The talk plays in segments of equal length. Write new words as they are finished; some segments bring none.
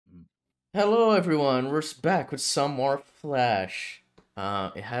Hello everyone, we're back with some more Flash.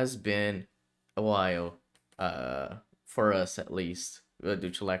 It has been a while, for us at least, due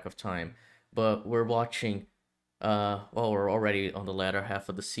to lack of time. But we're watching, well, we're already on the latter half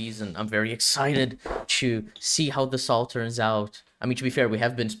of the season. I'm very excited to see how this all turns out. I mean, to be fair, we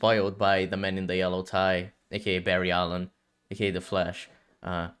have been spoiled by the man in the yellow tie, aka Barry Allen, aka the Flash.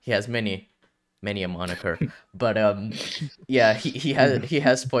 He has many a moniker. But yeah, he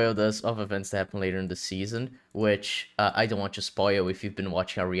has spoiled us of events that happen later in the season, which I don't want to spoil if you've been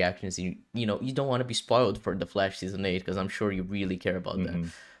watching our reactions. You don't want to be spoiled for the Flash season 8 because I'm sure you really care about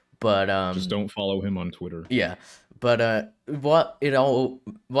that. But Just don't follow him on Twitter. yeah. But what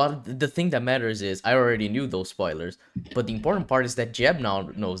the thing that matters is I already knew those spoilers, but the important part is that Jeb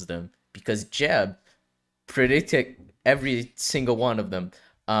now knows them because Jeb predicted every single one of them.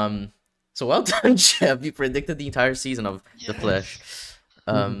 So well done, Jeb. You predicted the entire season of The Flash.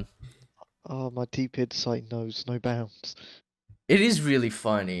 Oh, my deep insight knows no bounds. It is really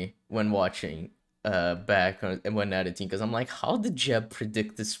funny when watching back and when editing because I'm like, how did Jeb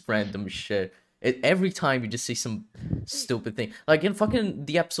predict this random shit? Every time you just see some stupid thing, like in fucking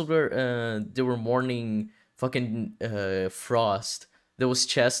the episode where they were mourning fucking Frost. There was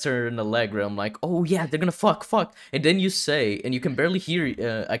Chester and Allegra. I'm like, oh yeah, they're gonna fuck, and then you say, and you can barely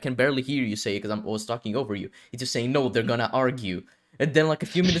hear. I can barely hear you say it because I was talking over you. It's just saying no, they're gonna argue, and then like a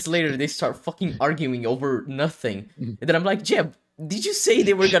few minutes later, they start fucking arguing over nothing, and then I'm like, Jeb, did you say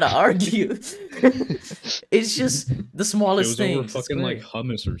they were gonna argue? It's just the It smallest was things. over It's fucking like great.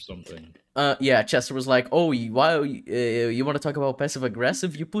 hummus or something. Yeah, Chester was like, "Oh, why you want to talk about passive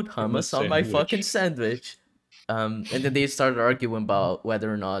aggressive? You put hummus on my fucking sandwich." And then they started arguing about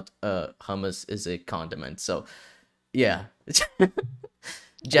whether or not hummus is a condiment. So, yeah,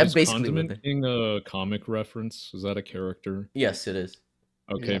 Jeb Is basically with Condiment it. King a comic reference? Is that a character? Yes, it is.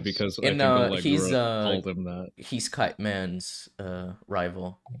 Okay, Yes. because I And think Allegra he's called him that. Kite Man's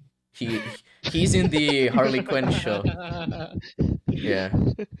rival. He he's in the Harley Quinn show. Yeah,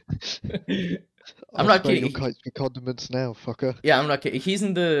 I'm I not swear your kidding. kites be condiments now, fucker. Yeah, I'm not kidding. He's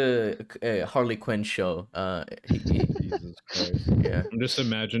in the Harley Quinn show. Jesus Christ. Yeah. I'm just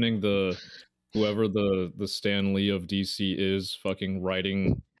imagining whoever the Stan Lee of DC is fucking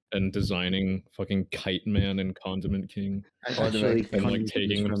writing and designing fucking Kite Man and Condiment King Actually, and like Condiment King is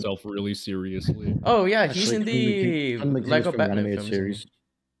taking from, himself really seriously. Oh yeah, he's in Condiment King is Lego from the Batman animated films. Isn't he? series.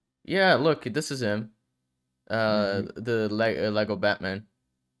 Yeah, look, this is him. The Lego Batman.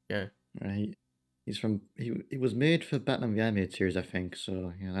 Yeah. He's from he was made for Batman the animated series, I think.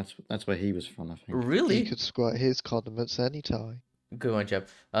 So yeah, that's where he was from, I think. He Really? could squirt his condiments anytime. Good one, Jeff.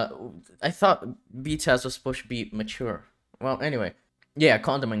 I thought BTS was supposed to be mature. Well, anyway, yeah,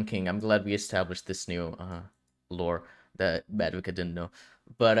 Condiment King. I'm glad we established this new lore that Badvika didn't know.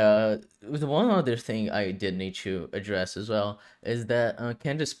 But the one other thing I did need to address as well is that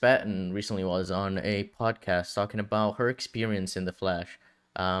Candice Patton recently was on a podcast talking about her experience in The Flash.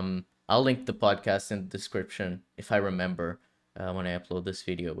 I'll link the podcast in the description if I remember when I upload this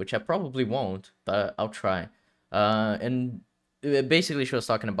video, which I probably won't, but I'll try. And basically she was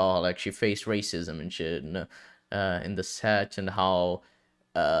talking about how like she faced racism and shit in the set and how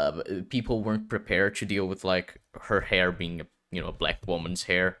people weren't prepared to deal with like her hair being a black woman's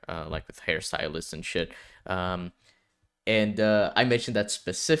hair, like with hairstylists and shit. And I mentioned that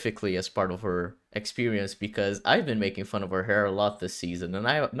specifically as part of her experience because I've been making fun of her hair a lot this season, and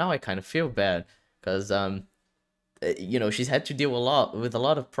I kind of feel bad because she's had to deal with a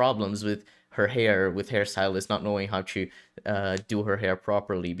lot of problems with her hair, with hairstylists not knowing how to do her hair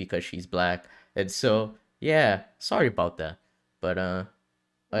properly because she's black, and so yeah, sorry about that, but I'm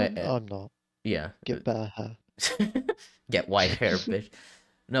not. yeah, Get better hair. get white hair, bitch.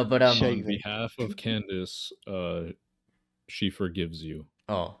 No, but On Shaving. behalf of Candace, she forgives you.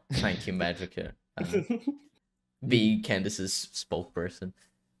 oh, thank you, Magica. Be Candace's spokesperson.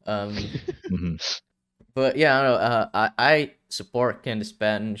 But yeah, I don't know, I support Candice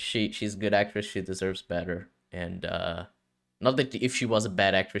Patton. She's a good actress. She deserves better. And not that if she was a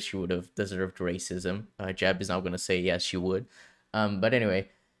bad actress, she would have deserved racism. Jab is now gonna say yes, she would. But anyway,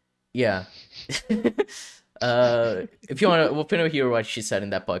 yeah. If you wanna, we'll hear what she said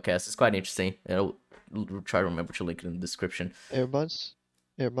in that podcast. It's quite interesting. I'll try to remember to link it in the description. It reminds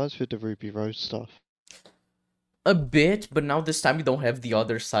me of the Ruby Rose stuff. A bit, but now this time you don't have the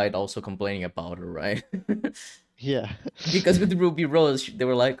other side also complaining about her, right? Yeah. Because with Ruby Rose, they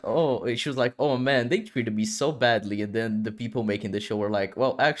were like, oh, she was like, oh man, they treated me so badly. And then the people making the show were like,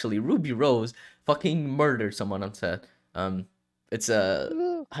 well, actually, Ruby Rose fucking murdered someone on set. It's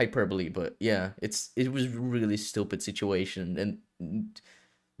a hyperbole, but yeah, it was a really stupid situation. And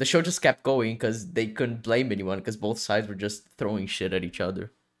The show just kept going because they couldn't blame anyone because both sides were just throwing shit at each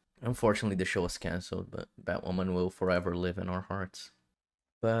other. Unfortunately, the show was canceled, but Batwoman will forever live in our hearts.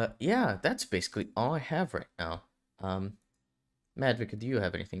 But yeah, that's basically all I have right now. Madvika, do you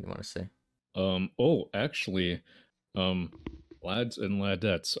have anything you want to say? Oh, actually, lads and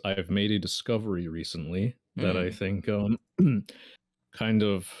ladettes, I've made a discovery recently that I think kind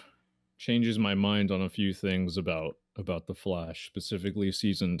of changes my mind on a few things about the Flash, specifically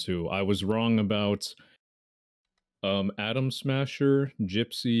season 2. I was wrong about Atom Smasher,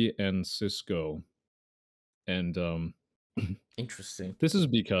 Gypsy, and Cisco. And interesting. This is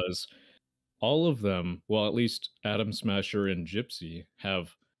because all of them, well, at least Atom Smasher and Gypsy,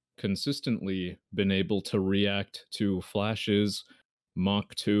 have consistently been able to react to Flash's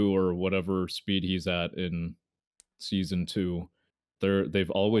Mach 2 or whatever speed he's at in season 2. They've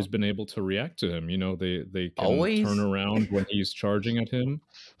always been able to react to him. You know, they can always turn around when he's charging at him.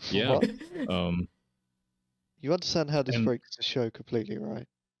 Yeah. You understand how this breaks the show completely, right?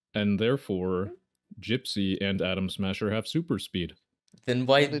 And therefore, Gypsy and Atom Smasher have super speed. Then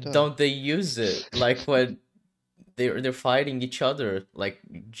why don't they use it? Like when they're fighting each other, like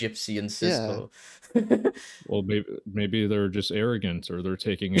Gypsy and Cisco. Yeah. Well, maybe they're just arrogant, or they're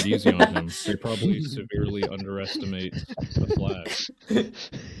taking it easy on him. They probably severely underestimate the Flash.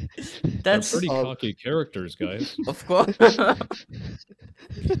 They're pretty cocky characters, guys. Of course. I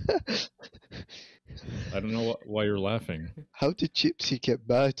don't know why you're laughing. How did Gypsy get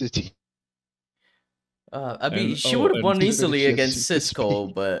murdered? I mean, she would have won easily against Cisco,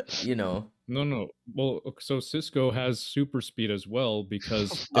 but you know. No. Well, so Cisco has super speed as well,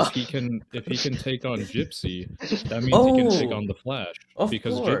 because if he can take on Gypsy, that means he can take on the Flash.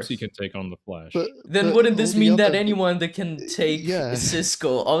 Because Gypsy can take on the Flash. Then wouldn't this mean that anyone that can take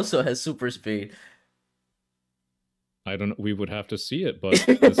Cisco also has super speed? I don't know. We would have to see it, but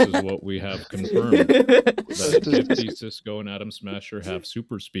this is what we have confirmed. That Gypsy, Cisco, and Atom Smasher have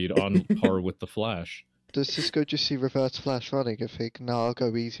super speed on par with the Flash. Does Cisco just see Reverse Flash running and think, no, I'll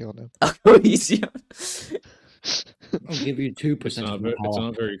go easy on him? I'll go easy on him. I'll give you 2%. It's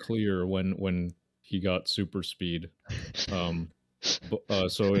not very clear when he got super speed. So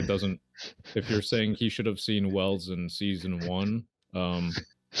it doesn't... If you're saying he should have seen Wells in season 1...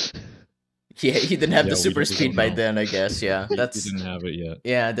 yeah, he didn't have the super speed by then, I guess. Yeah, he didn't have it yet.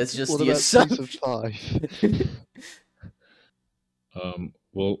 Yeah, that's just the assumption. Season 5.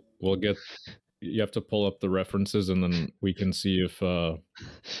 We'll get... You have to pull up the references, and then we can see if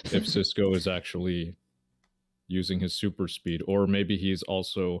Cisco is actually using his super speed, or maybe he's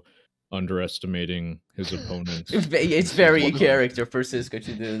also underestimating his opponents. It's very in character for Cisco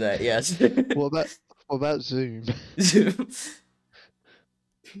to do that. Yes. What about Zoom? Zoom.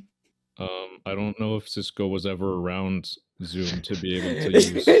 I don't know if Cisco was ever around Zoom to be able to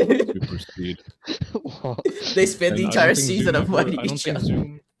use super speed. What? They spent the entire season avoiding each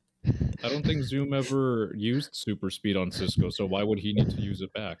other. I don't think Zoom ever used super speed on Cisco, so why would he need to use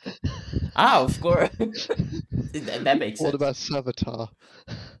it back? Ah, of course. that makes sense. What about Savitar?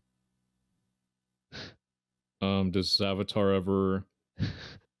 Does Savitar ever...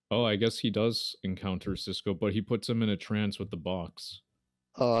 Oh, I guess he does encounter Cisco, but he puts him in a trance with the box.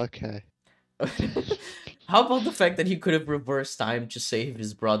 Oh, okay. How about the fact that he could have reversed time to save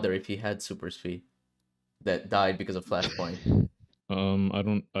his brother if he had super speed that died because of Flashpoint? I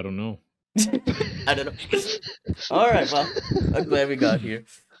don't know. I don't know. All right, well, I'm glad we got here.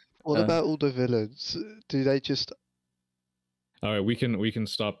 What about all the villains? Do they just... All right, we can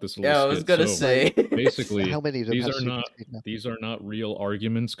stop this. Yeah, I was gonna say. Basically, how many of them these are not real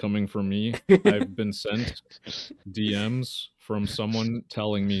arguments coming from me. I've been sent DMs from someone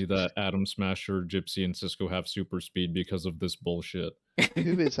telling me that Atom Smasher, Gypsy, and Cisco have super speed because of this bullshit.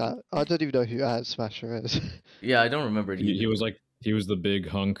 Who is that? I don't even know who Atom Smasher is. Yeah, I don't remember. He was the big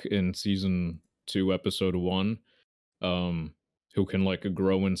hunk in season 2, episode 1, who can like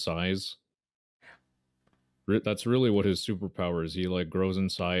grow in size. That's really what his superpower is. He like grows in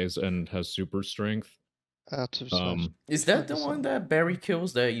size and has super strength. Is that the one that Barry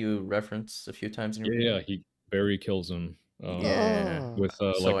kills that you referenced a few times in your video? Yeah, Barry kills him. Yeah, with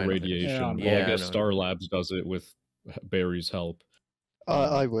like radiation. Yeah, well, I guess Star Labs does it with Barry's help.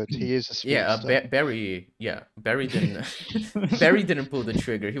 I would. He is a speedster. Barry. Yeah, Barry didn't. Barry didn't pull the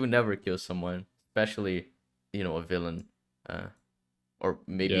trigger. He would never kill someone, especially a villain, or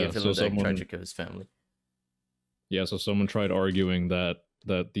maybe a villain that tried to kill his family. Yeah, so someone tried arguing that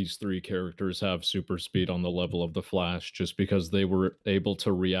these 3 characters have super speed on the level of the Flash just because they were able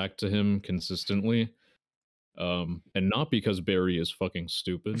to react to him consistently. And not because Barry is fucking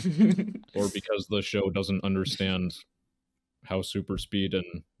stupid or because the show doesn't understand how super speed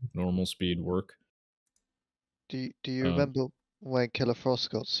and normal speed work. Do you remember when Killer Frost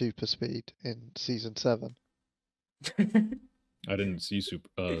got super speed in season 7? I didn't see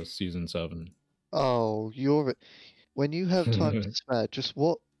season 7. Oh, when you have time to spare, just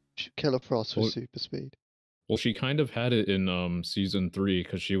watch Killer Frost with Well- super speed. Well, she kind of had it in season 3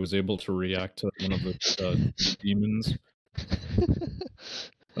 because she was able to react to one of the demons.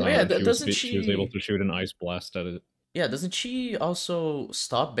 Oh, yeah, she was doesn't she was able she- to shoot an ice blast at it. Yeah, doesn't she also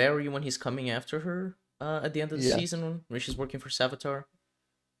stop Barry when he's coming after her at the end of the Yeah. season when she's working for Savitar?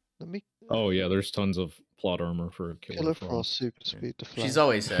 Let me Oh yeah, there's tons of plot armor for Killer Killer Frost Frost. super speed to flash. She's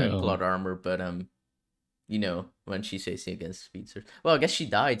always had Oh. plot armor, but you know, when she's facing against speedsters. Well, I guess she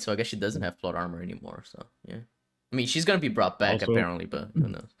died, so I guess she doesn't have plot armor anymore. So yeah, I mean, she's gonna be brought back Also- apparently, but who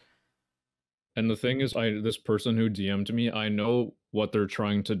knows? And the thing is, this person who DM'd me, I know what they're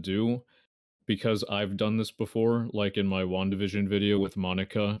trying to do because I've done this before, like in my WandaVision video with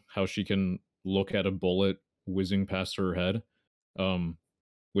Monica, how she can look at a bullet whizzing past her head,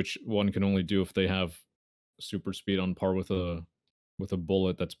 which one can only do if they have super speed on par with a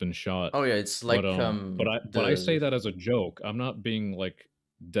bullet that's been shot. Oh yeah, it's like but I say that as a joke. I'm not being like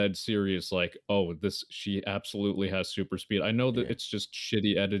dead serious. Like, oh, she absolutely has super speed. I know that Yeah. it's just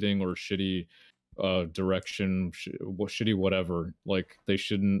shitty editing or shitty direction, shitty whatever. Like, they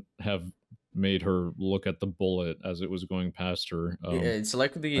shouldn't have made her look at the bullet as it was going past her. Yeah, it's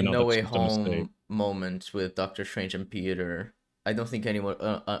like the I know No that's Way just a mistake. Home moment with Doctor Strange and Peter. I don't think any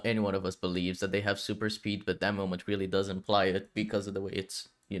one of us believes that they have super speed, but that moment really does imply it because of the way it's,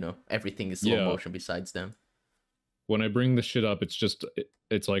 you know, everything is slow Yeah. motion besides them. When I bring this shit up, it's just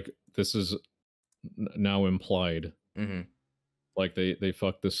it's like this is now implied. Mm-hmm. Like they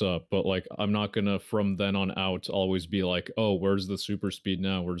fucked this up, but like I'm not gonna from then on out always be like, oh, where's the super speed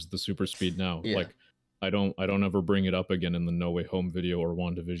now? Where's the super speed now? Yeah. Like I don't ever bring it up again in the No Way Home video or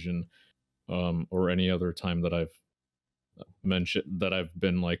WandaVision, or any other time that I've mentioned that I've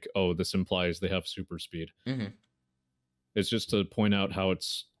been like, oh, this implies they have super speed. Mm-hmm. It's just to point out how it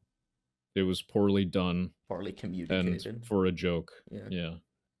was poorly done Poorly and communicated. for a joke. Yeah. Yeah.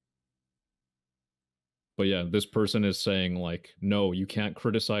 But yeah, this person is saying like, no, you can't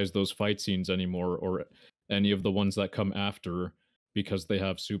criticize those fight scenes anymore or any of the ones that come after because they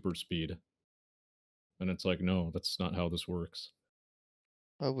have super speed. And it's like, no, that's not how this works.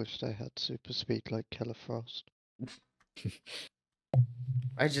 I wish they had super speed like Killer Frost.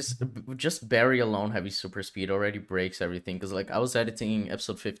 I just Barry alone having super speed already breaks everything. Because like I was editing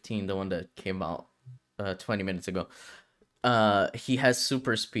episode 15, the one that came out 20 minutes ago. He has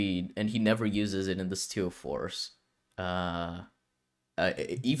super speed and he never uses it in the Steel Force.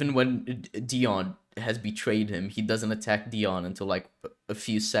 Even when Dion has betrayed him, he doesn't attack Dion until like a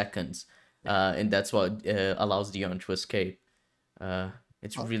few seconds, and that's what allows Dion to escape.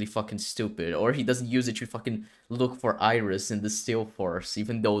 It's really fucking stupid. Or he doesn't use it to fucking look for Iris in the Steel Force,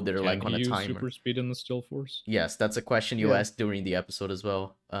 even though they're like on a use timer. super speed in the Still Force? Yes, that's a question you Yeah. asked during the episode as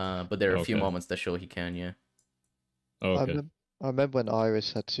well. But there are a few Okay. moments that show he can, yeah. Oh, I, okay. I remember when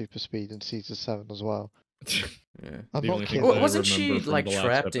Iris had super speed in season 7 as well. Yeah. I'm The not only thing kidding. that I Wasn't she remember from like the last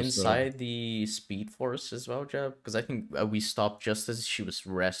trapped episode- inside the Speed Force as well, Jeb? Because I think we stopped just as she was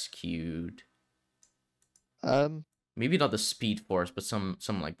rescued. Maybe not the Speed Force, but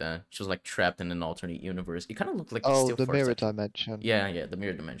something like that. She was like trapped in an alternate universe. It kind of looked like Oh, Steel the Force, mirror actually. dimension. Yeah, the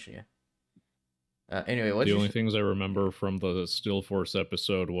mirror dimension. Yeah. Anyway, what The did only you? things I remember from the Still Force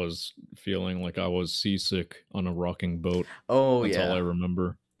episode was feeling like I was seasick on a rocking boat. Oh That's yeah. all I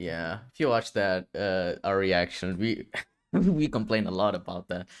remember. Yeah, if you watch that, our reaction, we we complain a lot about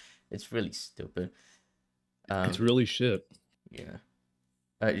that. It's really stupid. It's really shit. Yeah.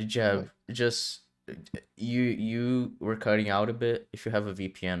 Jeb, just you were cutting out a bit. If you have a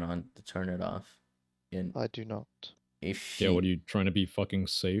VPN on, to turn it off. And I do not. if Yeah, what are you trying to be fucking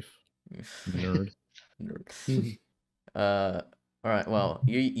safe, nerd? Nerd. All right. Well,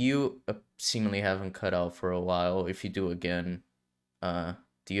 you seemingly haven't cut out for a while. If you do again, can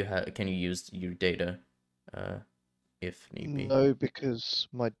you use your data, if need be? No, because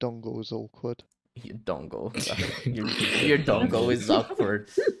my dongle is awkward. Your dongle. Your dongle is awkward.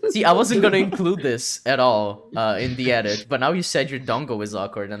 See, I wasn't gonna include this at all in the edit, but now you said your dongle is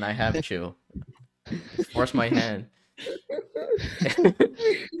awkward, and I have to force my hand.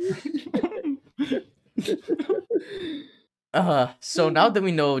 So now that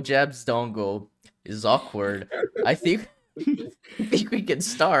we know Jab's dongle is awkward, I think we can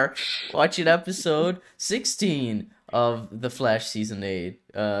start watching episode 16 of The Flash Season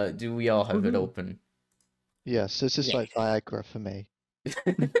 8. Do we all have it open? Yes, this is like Viagra for me.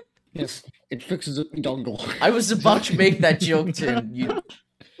 Yes, it fixes the dongle. I was about to make that joke, Tim. You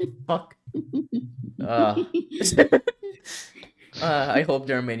fuck. I hope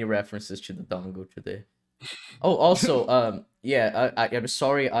there are many references to the dongle today. Oh, also, yeah, I'm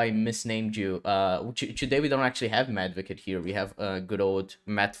sorry I misnamed you. Today we don't actually have Madvocate here. We have good old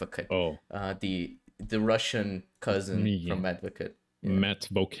Matvocate. Oh, The Russian cousin Me. from Madvocate.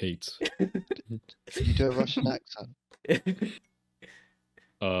 Matvocate. You do a Russian accent.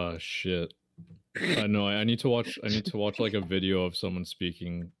 Shit. No, I need to watch. I need to watch like a video of someone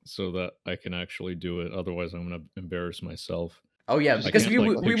speaking so that I can actually do it. Otherwise, I'm gonna embarrass myself. Oh yeah, I because can't, we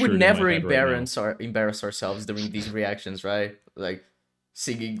like, would picture it in never my head right now. embarrass ourselves during these reactions, right? Like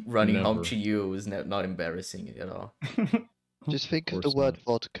singing "Running Home Never. to You" is not embarrassing at all. Just think of the course word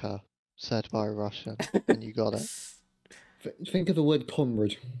not. vodka said by a Russian, and you got it. Think of the word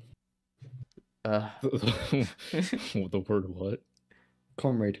comrade. The word what?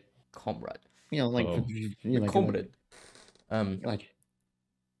 Comrade. Comrade. You know, like Oh. Comrade. Like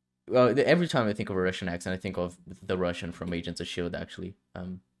Well, every time I think of a Russian accent, I think of the Russian from Agents of S.H.I.E.L.D. Actually,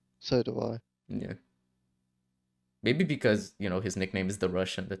 So do I. yeah. Maybe because his nickname is the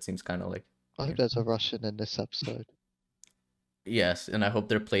Russian. That seems kind of like. I hope there's a Russian in this episode. Yes, and I hope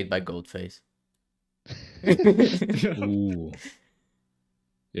they're played by Goldface. Ooh.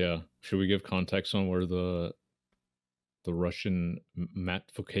 Yeah. Should we give context on where the Russian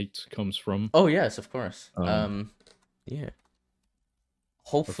Matvocate comes from? Oh yes, of course. Yeah. Our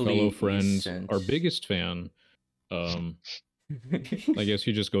Hopefully, fellow he friend, sent- our biggest fan. I guess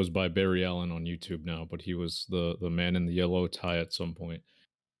he just goes by Barry Allen on YouTube now, but he was the man in the yellow tie at some point.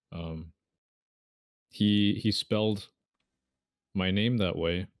 He spelled my name that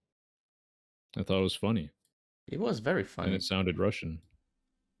way. I thought it was funny, It was very and funny. it sounded Russian.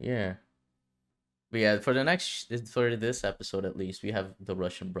 Yeah. But yeah, for this episode at least, we have the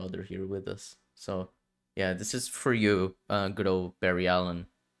Russian brother here with us. So yeah, this is for you, good old Barry Allen,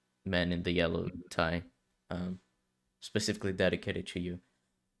 man in the yellow tie, specifically dedicated to you.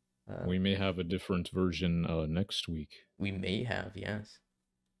 We may have a different version next week. We may have, yes.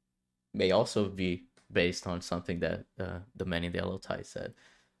 May also be based on something that the man in the yellow tie said.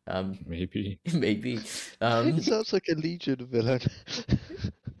 Maybe. Maybe. It sounds like a Legion villain.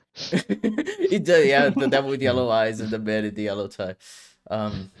 It does, yeah, the devil with yellow eyes and the man in the yellow tie.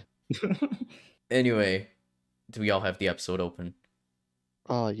 Anyway, do we all have the episode open?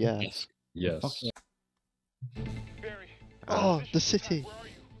 Oh, yes. Yes. Oh, the city.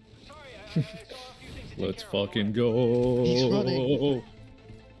 Let's fucking go. He's running.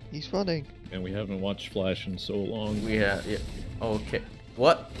 He's running. And we haven't watched Flash in so long. Yeah. Okay.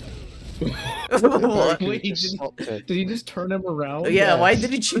 What? What? Wait, Just stopped it. did he just turn him around? Yeah, why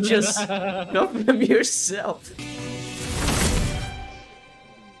didn't you just help him yourself?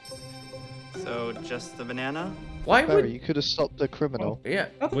 So, just the banana? Why Barry, would... you could have stopped the criminal. Yeah.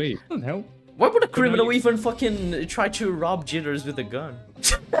 Wait. No. Why would a now criminal you- even fucking try to rob Jitters with a gun?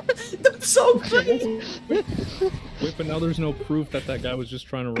 That's so crazy. Wait, but now there's no proof that guy was just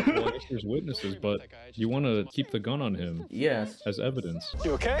trying to. Well, I guess there's witnesses, but you want to keep the gun on him Yes. as evidence.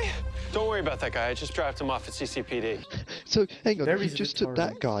 You okay? Don't worry about that guy. I just dropped him off at CCPD. So, hang on, Barry's you just took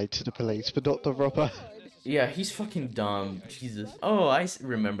that guy to the police, but not the robber. Yeah, he's fucking dumb. Jesus. Oh, I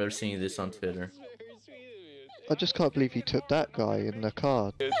remember seeing this on Twitter. I just can't believe he took that guy in the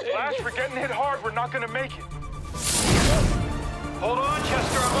car. Flash, we're getting hit hard. We're not gonna make it. Hold on,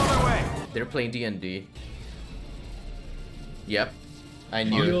 Chester. I'm on my way. They're playing D&D. Yep. I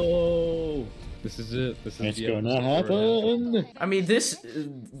knew it. Yo, this is it. This is it's the gonna episode. happen. I mean,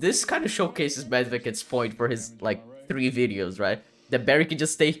 this kind of showcases Madvocat's point for his, like, 3 videos, right? That Barry can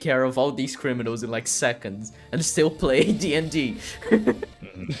just take care of all these criminals in, like, seconds and still play D&D.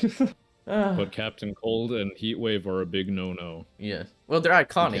 But Captain Cold and Heatwave are a big no-no. Yeah. Well, they're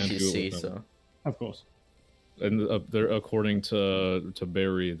iconic, can't you do it see, with them. so... Of course. And they're, according to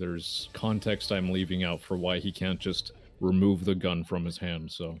Barry, there's context I'm leaving out for why he can't just remove the gun from his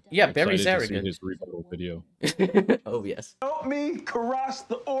hand. So Yeah, I'm Barry's excited to see arrogant. his rebuttal video. Oh, yes. Help me, Karas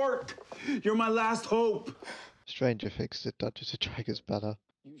the Orc! You're my last hope! Stranger Things did Dungeons & Dragons better.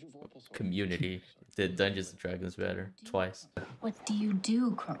 Community did Dungeons and Dragons better. Twice. What do you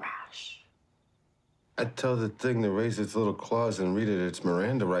do, Karash? I tell the thing to raise its little claws and read it its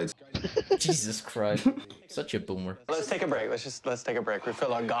Miranda rights. Jesus Christ. Such a boomer. Let's take a break. Let's take a break.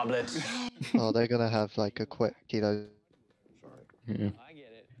 Refill our goblets. Oh, they're gonna have like a quick, Yeah.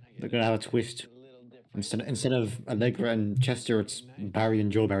 They're gonna have a twist. Instead of Allegra and Chester, it's Barry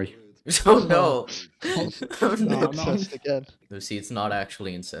and Joe Barry. Oh no. Oh, no. incest again. See, it's not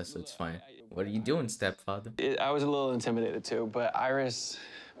actually incest, so it's fine. What are you doing, stepfather? I was a little intimidated too, but Iris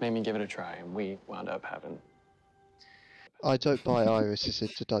made me give it a try, and we wound up having... I don't buy Iris is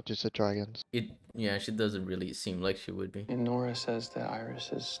into Dungeons and Dragons. Yeah, she doesn't really seem like she would be. And Nora says that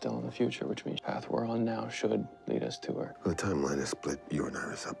Iris is still in the future, which means the path we're on now should lead us to her. The timeline has split you and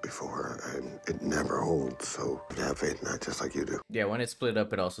Iris up before, and it never holds, so you have faith in that just like you do. Yeah, when it split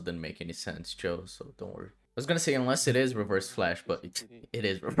up, it also didn't make any sense, Joe, so don't worry. I was gonna say, unless it is Reverse Flash, but it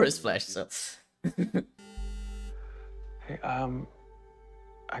is Reverse Flash, so... Hey,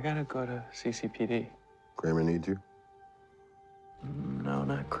 I gotta go to CCPD. Kramer needs you? No,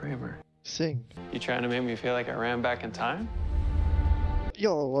 not Kramer. Sing. You trying to make me feel like I ran back in time?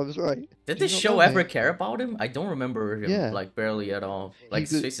 Yo, I was right. Did this show ever care about him? I don't remember him, like, barely at all. Like,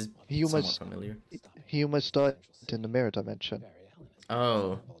 his face is somewhat familiar. He almost died in the mirror dimension.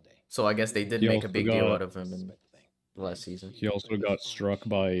 Oh. So I guess they did make a big deal out of him in the last season. He also got struck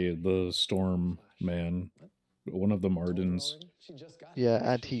by the Storm Man, one of the Mardens. Yeah, and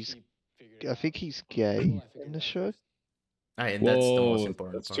I think he's gay in the show. And that's the most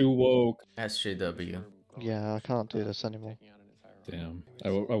important that's part. too woke. SJW. Yeah, I can't do this anymore. Damn. I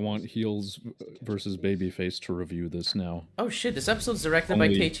want Heels versus Babyface to review this now. Oh shit, this episode's directed by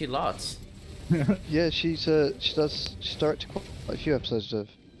KT Lotz. Yeah, she directed quite a few episodes of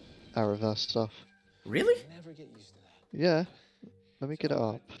Arrowverse stuff. Really? Yeah. Let me get it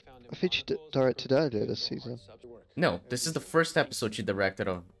up. I think she directed earlier this season. No, this is the first episode she directed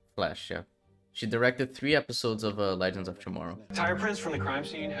of Flash, yeah. She directed 3 episodes of Legends of Tomorrow. Tire prints from the crime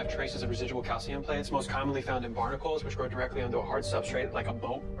scene have traces of residual calcium plates, most commonly found in barnacles, which grow directly onto a hard substrate like a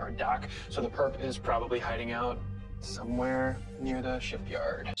boat or a dock. So the perp is probably hiding out somewhere near the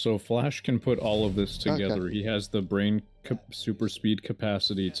shipyard. So Flash can put all of this together. Okay. He has the brain super speed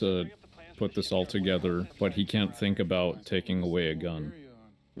capacity to put this all together, but he can't think about taking away a gun.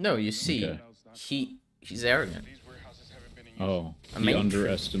 No, you see, he's arrogant. Oh, he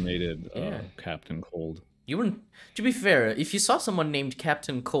underestimated Captain Cold. You wouldn't. To be fair, if you saw someone named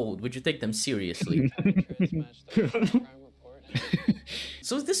Captain Cold, would you take them seriously?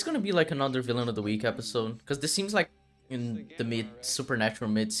 So is this gonna be like another Villain of the Week episode? Because this seems like in the supernatural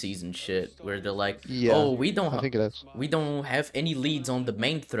mid-season shit, where they're like, oh, we don't have any leads on the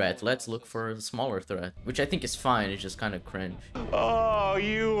main threat. Let's look for a smaller threat, which I think is fine. It's just kind of cringe. Oh,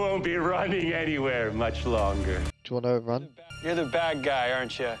 you won't be running anywhere much longer. Do you want to run? You're the bad guy,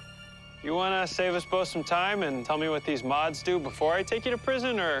 aren't you? You want to save us both some time and tell me what these mods do before I take you to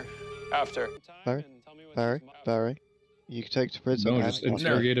prison, or after? Barry, you can take to prison. No, just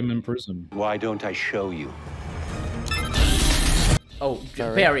interrogate him in prison. Why don't I show you? Oh,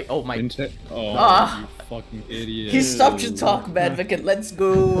 Barry, oh my... you fucking idiot. He stopped to talk, Madvicket, let's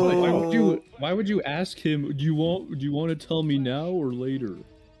go! Why would you ask him, do you want to tell me now or later?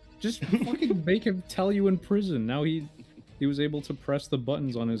 Just fucking make him tell you in prison. Now he was able to press the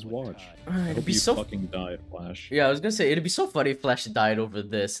buttons on his watch. It'd be so fucking died, Flash. Yeah, I was gonna say, it'd be so funny if Flash died over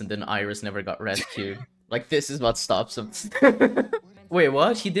this and then Iris never got rescued. Like, this is what stops him. Wait,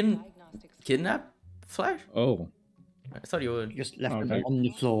 what? He didn't kidnap Flash? Oh. I thought he would. Just left him on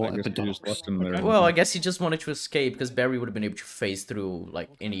the floor at the docks. Left him there. Well, I guess he just wanted to escape because Barry would have been able to phase through like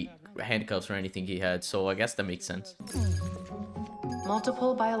any handcuffs or anything he had. So I guess that makes sense.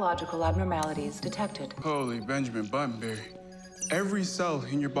 Multiple biological abnormalities detected. Holy Benjamin Buttonberry. Every cell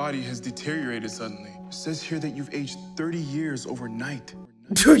in your body has deteriorated suddenly. It says here that you've aged 30 years overnight.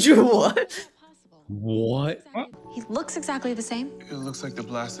 Dude, you what? What? He looks exactly the same. It looks like the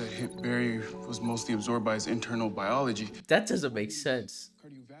blast that hit Barry was mostly absorbed by his internal biology. That doesn't make sense.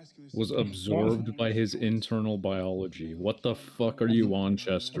 Was absorbed by his internal biology. What the fuck are you on,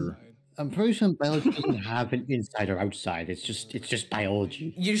 Chester? I'm pretty sure biology doesn't have an inside or outside. It's just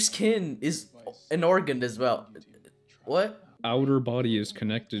biology. Your skin is an organ as well. What? Outer body is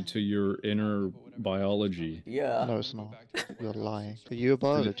connected to your inner biology. Yeah. No, it's not. You're lying. Are you a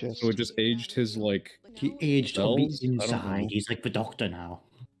biologist? So it just aged his, like... He aged on the inside. He's like the doctor now.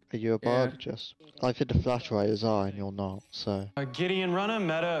 Are you a biologist? I think the Flash writers are and you're not, so... Gideon, run a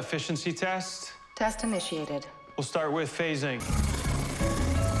meta efficiency test. Test initiated. We'll start with phasing.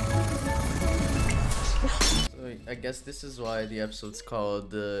 So I guess this is why the episode's called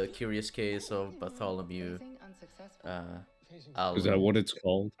The Curious Case of Bartholomew. Is that what it's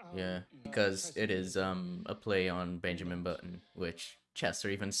called? Yeah, because it is a play on Benjamin Button, which Chester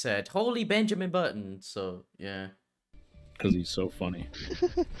even said, "Holy Benjamin Button!" So yeah, because he's so funny.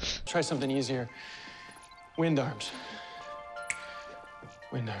 Try something easier. Wind arms.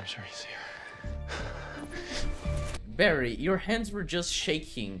 Wind arms are easier. Barry, your hands were just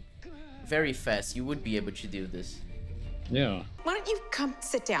shaking very fast. You would be able to do this. Yeah. Why don't you come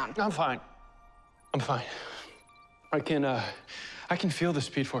sit down? I'm fine. I'm fine. I I can feel the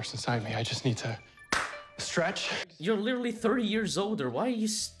speed force inside me. I just need to stretch. You're literally 30 years older. Why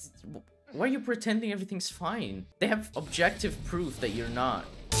are you pretending everything's fine? They have objective proof that you're not.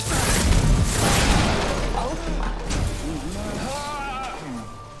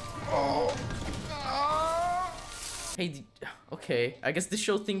 Hey, okay. I guess the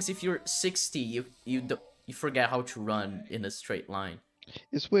show thinks if you're 60, you forget how to run in a straight line.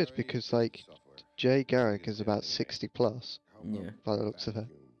 It's weird because like Jay Garrick is about 60 plus. Yeah. By the looks of it.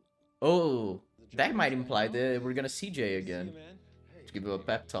 Oh, that might imply that we're gonna see Jay again. To give him a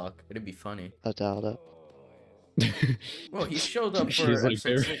pep talk. It'd be funny. I doubt it. Well, he showed up for She's like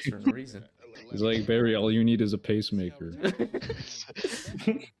episode 6 for no reason. He's like, Barry, all you need is a pacemaker.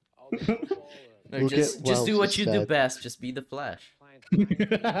 No, just do what you do best. Just be the Flash.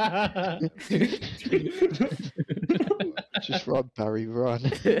 Just run, Barry,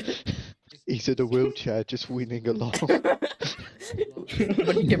 run. He's in a wheelchair, just wheeling along.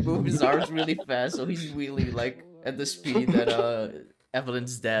 But he can move his arms really fast, so he's wheeling like at the speed that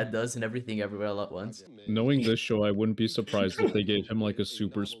Evelyn's dad does and everything everywhere all at once. Knowing this show, I wouldn't be surprised if they gave him like a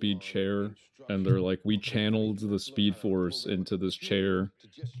super speed chair, and they're like, we channeled the speed force into this chair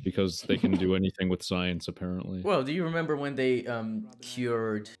because they can do anything with science, apparently. Well, do you remember when they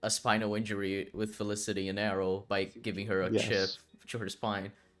cured a spinal injury with Felicity and Arrow by giving her a chip to her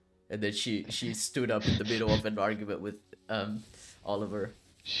spine? And then she stood up in the middle of an argument with Oliver.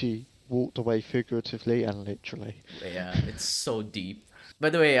 She walked away figuratively and literally. Yeah, it's so deep. By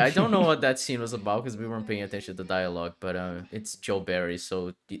the way, I don't know what that scene was about because we weren't paying attention to the dialogue, but it's Joe Barry,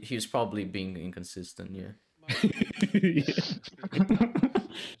 so he was probably being inconsistent, yeah.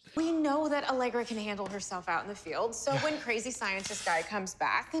 We know that Allegra can handle herself out in the field, so when crazy scientist guy comes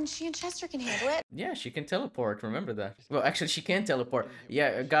back, then she and Chester can handle it. Yeah, she can teleport, remember that. Well, actually, she can teleport.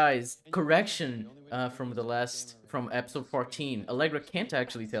 Yeah, guys, correction from episode 14. Allegra can't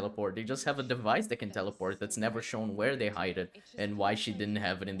actually teleport. They just have a device that can teleport that's never shown where they hide it and why she didn't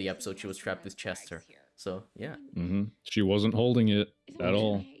have it in the episode she was trapped with Chester. So, yeah. She wasn't holding it at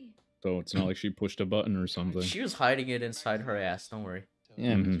all. So it's not like she pushed a button or something. She was hiding it inside her ass, don't worry.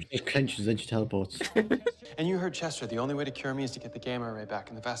 Yeah, she clenches, then she teleports. And you heard Chester, the only way to cure me is to get the gamma ray back,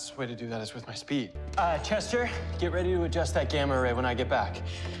 and the fastest way to do that is with my speed. Chester, get ready to adjust that gamma ray when I get back.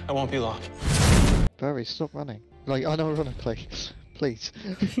 I won't be long. Barry, stop running. Like, unironically. Please.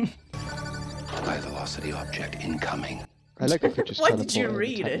 High velocity object incoming. I like if you just Why did you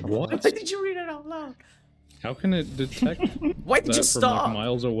read it? What? Why did you read it out loud? How can it detect Why did you that stop? from like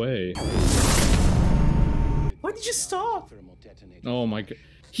miles away? Why did you stop? Oh my god.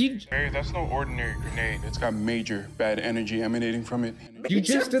 Hey, that's no ordinary grenade. It's got major bad energy emanating from it. You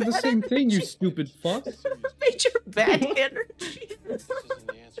just did the same thing, you stupid fuck. Major bad energy.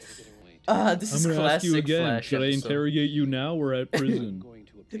 This is I'm gonna ask you classic again. Flash Should I episode. interrogate you now or at prison?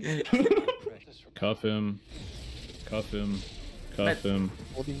 Cuff him. Cuff him. Cuff him.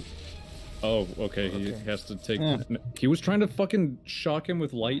 Oh, okay. He has to take. Yeah. He was trying to fucking shock him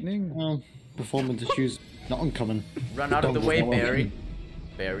with lightning. Well, performance issues not uncommon. Run out of the way, Barry.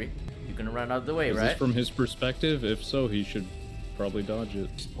 Barry, you're gonna run out of the way, Is right? this from his perspective? If so, he should probably dodge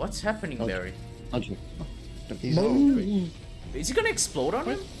it. What's happening, Barry? He's Is he gonna explode on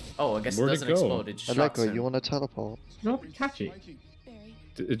him? Oh, I guess it Where'd it doesn't go? explode. It just shocks Allegra, him. you want to teleport? Not catchy.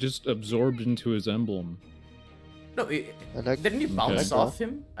 It just absorbed into his emblem. No, didn't it bounce off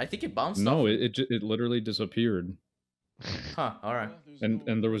him? I think it bounced off. No, it literally disappeared. Huh, alright.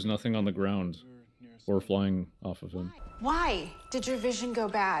 And there was nothing on the ground or flying off of him. Why did your vision go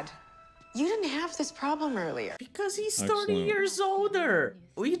bad? You didn't have this problem earlier. Because he's 30 Excellent. years older.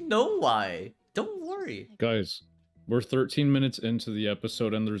 We know why. Don't worry. Guys, we're 13 minutes into the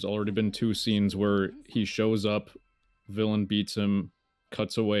episode and there's already been 2 scenes where he shows up, villain beats him,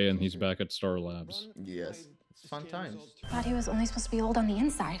 cuts away, and he's back at Star Labs. Yes. It's fun times. Thought he was only supposed to be old on the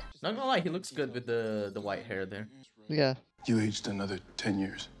inside. Not gonna lie, he looks good with the white hair there. Yeah. You aged another 10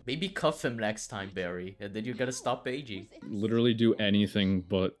 years. Maybe cuff him next time, Barry, and then you gotta stop aging. Literally do anything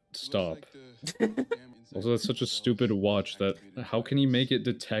but stop. Also, that's such a stupid watch that how can he make it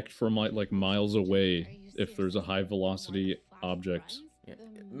detect from like miles away if there's a high velocity object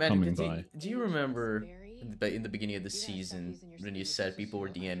coming by? Do you remember in the beginning of the season when you said people were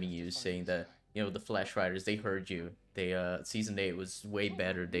DMing you saying that, you know, the Flash Riders, they heard you. They season 8 was way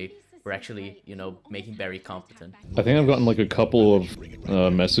better. They were actually, you know, making Barry competent. I think I've gotten like a couple of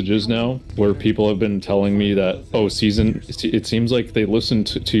messages now where people have been telling me that, oh, it seems like they listened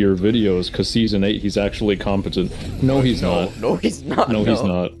to your videos because season 8 he's actually competent. No, he's not. No, he's not. No, he's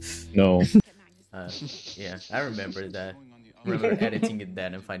not. No. Yeah, I remember that. remember editing it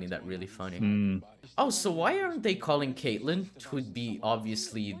then and finding that really funny. Oh, so why aren't they calling Caitlin, who'd be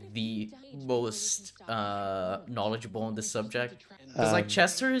obviously the most knowledgeable on the subject? Because like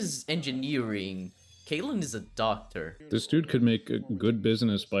Chester is engineering, Caitlin is a doctor. This dude could make a good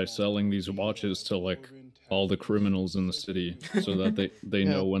business by selling these watches to like all the criminals in the city, so that they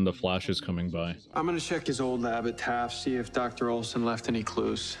know when the Flash is coming by. I'm gonna check his old lab at Taft, see if Dr. Olson left any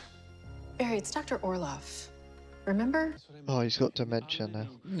clues. Barry, it's Dr. Orloff. Remember? Oh, he's got dementia now.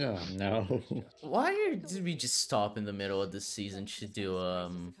 No, no. Why did we just stop in the middle of this season to do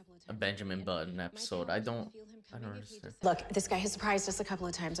a Benjamin Button episode? I don't understand. Look, this guy has surprised us a couple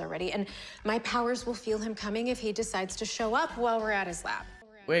of times already, and my powers will feel him coming if he decides to show up while we're at his lab.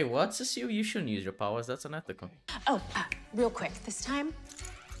 Wait, what, Cecile? You shouldn't use your powers. That's unethical. Oh, real quick. This time,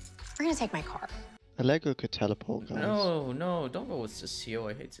 we're gonna take my car. Allegro could teleport, guys. No, don't go with Cecile.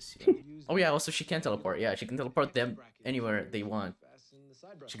 I hate Cecile. Oh yeah, also she can teleport. Yeah, she can teleport them anywhere they want.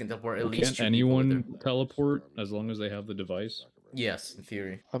 She can teleport at least. Can't anyone teleport as long as they have the device? Yes, in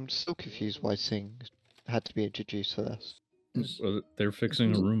theory. I'm still confused why Singh had to be introduced for this. They're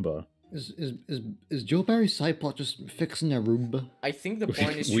fixing a Roomba. Is Joe Barry's side plot just fixing a Roomba? I think the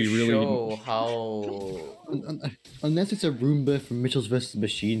point is to show how... Unless it's a Roomba from Mitchell's vs.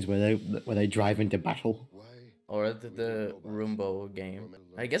 Machines where they drive into battle. Or the Roomba game.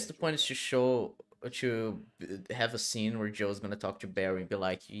 I guess the point is to show... to have a scene where Joe's gonna talk to Barry and be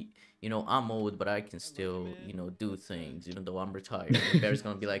like, you know, I'm old, but I can still, you know, do things, even though I'm retired. And Barry's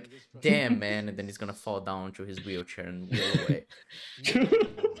gonna be like, damn, man, and then he's gonna fall down to his wheelchair and wheel away.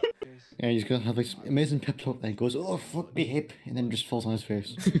 Yeah, he's gonna have this amazing pep talk that goes, oh, fuck me hip, and then just falls on his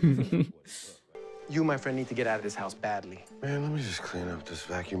face. You, my friend, need to get out of this house badly. Man, let me just clean up this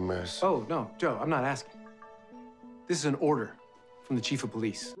vacuum mess. Oh, no, Joe, I'm not asking. This is an order from the chief of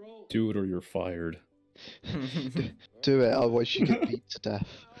police. Do it or you're fired. Do it, otherwise you get beat to death.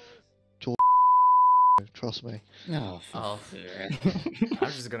 Trust me. No. Oh,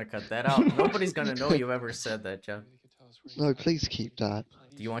 I'm just gonna cut that out. Nobody's gonna know you ever said that, Joe. No, please keep that.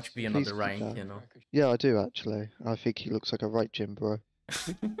 Do you want to be another Ryan, you know? Yeah, I do actually. I think he looks like a right gym bro.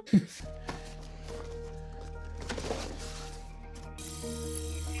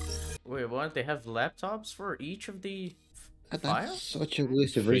 Wait, what? They have laptops for each of the That's files? such a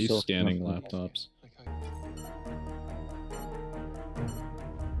waste of Face resources. scanning laptops.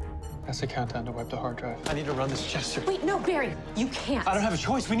 That's the countdown to wipe the hard drive. I need to run this, Chester. Wait, no, Barry, you can't. I don't have a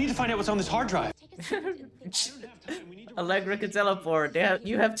choice. We need to find out what's on this hard drive. Allegra can teleport.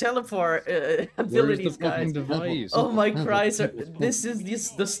 You have teleport abilities, guys. Device? Oh my Christ! This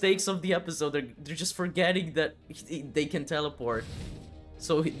is the stakes of the episode. They're just forgetting that they can teleport,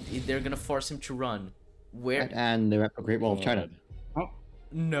 so they're gonna force him to run. Where? And they're at the Great Wall of China.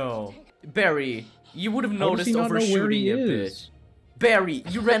 No, Barry, you would have How does he noticed not know where overshooting he a is? bit. Barry,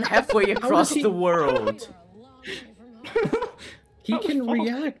 you ran halfway across the world. He can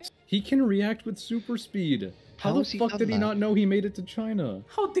react. He can react with super speed. How the fuck did he not know he made it to China?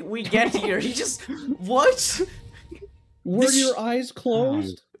 How did we get here? He just... What? Were your eyes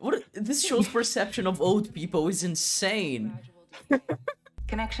closed? What? This show's perception of old people is insane.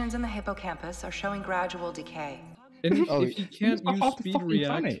 Connections in the hippocampus are showing gradual decay. And if he can't use speed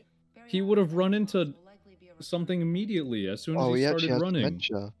react, he would have run into something immediately as soon as he started running.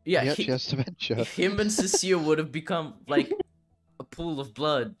 Dementia. Yeah, he actually has dementia. Him and Cecile would have become like a pool of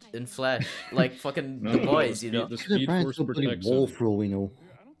blood and flesh, like fucking the boys, you know. The Speed Force protects him. For all we know.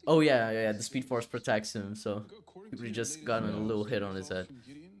 Oh yeah, the Speed Force protects him, so he just got a little hit on his head.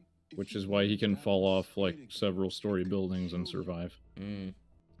 Which is why he can fall off like several story buildings and survive.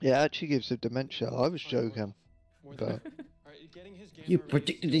 Yeah, it actually gives him dementia. I was joking. But... You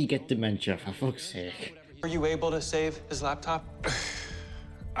predicted he'd get dementia, for fuck's sake. Were you able to save his laptop?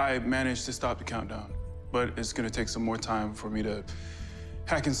 I managed to stop the countdown, but it's gonna take some more time for me to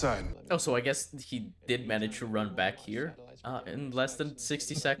hack inside. Oh, so I guess he did manage to run back here in less than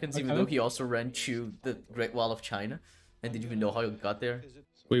 60 seconds, even though he also ran to the Great Wall of China and didn't even know how he got there.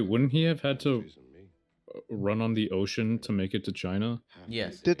 Wait, wouldn't he have had to run on the ocean to make it to China?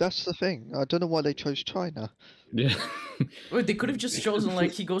 Yes. Dude, that's the thing. I don't know why they chose China. Yeah. Wait, they could have just chosen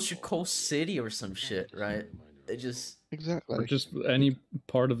like he goes to Coast City or some shit, right? They just exactly. Or just any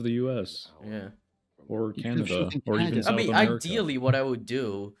part of the U.S. Yeah. Or Canada, or even South America. Ideally, what I would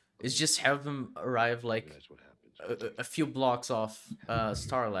do is just have them arrive like a few blocks off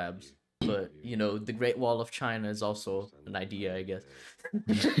Star Labs. But you know, the Great Wall of China is also an idea, I guess.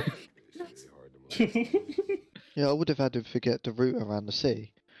 Yeah, I would have had him forget the route around the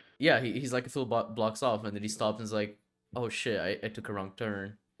sea. Yeah, he's like a few blocks off, and then he stops and is like, "Oh shit, I took a wrong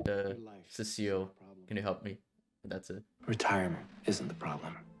turn. Cecile, can you help me?" That's it. Retirement isn't the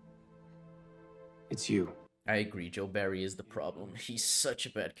problem. It's you. I agree, Joe Barry is the problem. He's such a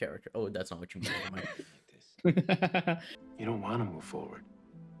bad character. Oh, that's not what you mean. You don't want to move forward.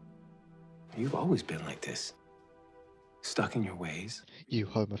 You've always been like this. Stuck in your ways. You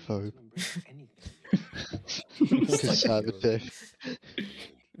homophobe. Conservative.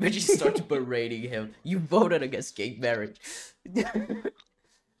 Imagine you start berating him. You voted against gay marriage. Do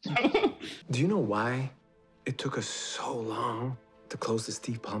you know why it took us so long to close the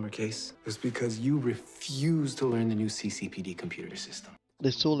Steve Palmer case? It was because you refused to learn the new CCPD computer system.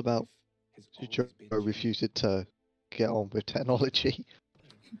 It's all about Joe refusing to get on with technology.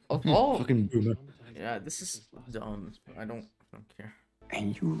 Oh, fucking boomer. Yeah, this is dumb. I don't care.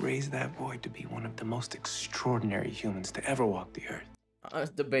 And you raised that boy to be one of the most extraordinary humans to ever walk the earth.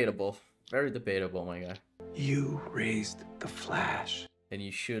 Debatable. Very debatable, my guy. You raised the Flash. And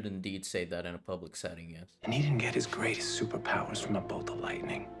you should indeed say that in a public setting, yes. And he didn't get his greatest superpowers from a bolt of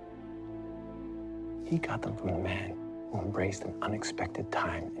lightning. He got them from a man who embraced an unexpected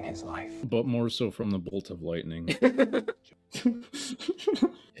time in his life. But more so from the bolt of lightning.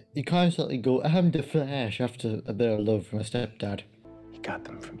 You constantly go, I'm the Flash, after a bit of love from a stepdad. He got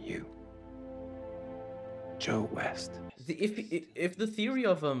them from you. Joe West. If the theory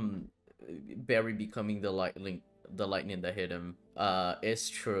of Barry becoming the lightning that hit him is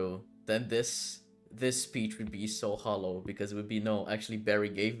true, then this speech would be so hollow, because it would be no, actually Barry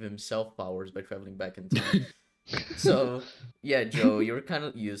gave himself powers by traveling back in time. So yeah, Joe, you're kind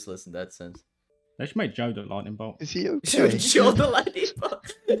of useless in that sense. They should make Joe the lightning bolt. Is he okay? Joe the lightning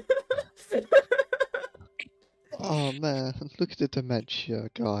bolt. Oh man, look at the dementia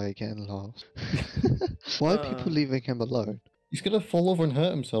guy getting lost. Why are people leaving him alone? He's gonna fall over and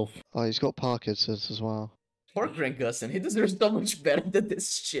hurt himself. Oh, he's got Parkinson's as well. Poor Grant Gustin, he deserves so much better than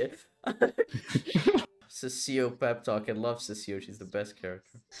this shit. Cecile pep talk. I love Cecile, she's the best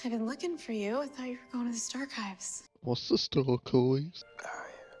character. I've been looking for you. I thought you were going to the Starchives. What's the Starchives?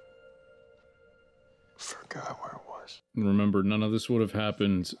 Forgot where it was. Remember, none of this would have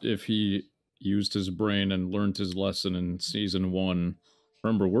happened if he used his brain and learned his lesson in season 1.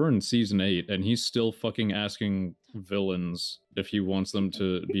 Remember, we're in season 8, and he's still fucking asking villains if he wants them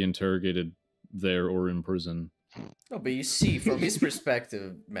to be interrogated there or in prison. No, but you see, from his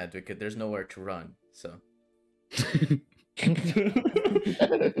perspective, Madwicket, there's nowhere to run, so...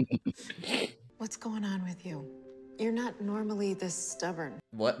 What's going on with you? You're not normally this stubborn.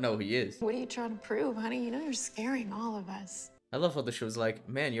 What? No, he is. What are you trying to prove, honey? You know you're scaring all of us. I love how the show's like,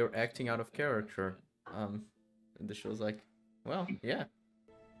 man, you're acting out of character. And the show's like, well, yeah.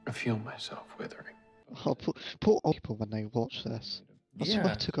 I feel myself withering. Oh, poor old people when they watch this. I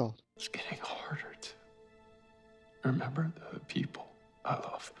swear to God. It's getting harder to remember the people I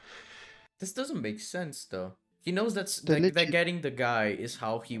love. This doesn't make sense, though. He knows that getting the guy is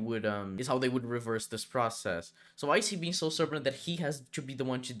how he would is how they would reverse this process. So why is he being so stubborn that he has to be the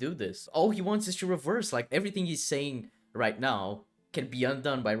one to do this? All he wants is to reverse. Like, everything he's saying right now can be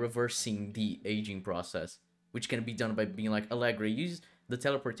undone by reversing the aging process, which can be done by being like, Allegra, use the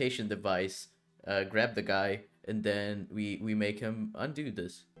teleportation device, grab the guy, and then we make him undo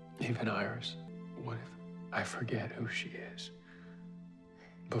this. Even Iris, what if I forget who she is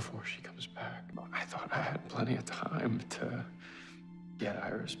before she comes back? I thought I had plenty of time to get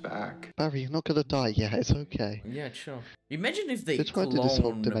Iris back. Barry, you're not gonna die yet, it's okay. Yeah, sure. Imagine if they tried to do this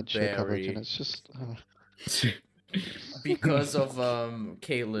whole clone dementia coverage Barry and it's just... because of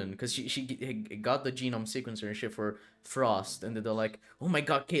Caitlin, because she got the genome sequencer and shit for Frost, and then they're like, oh my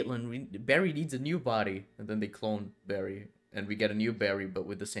god, Caitlin, Barry needs a new body, and then they clone Barry, and we get a new Barry but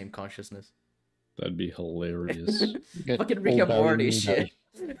with the same consciousness. That'd be hilarious. Fucking Rick and Morty shit.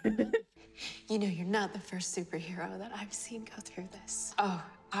 You know, you're not the first superhero that I've seen go through this. Oh,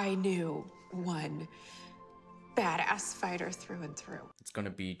 I knew one badass fighter through and through. It's gonna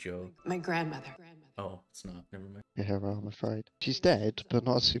be Joe. My grandmother. Oh, it's not. Never mind. A hero, I'm afraid. She's dead, but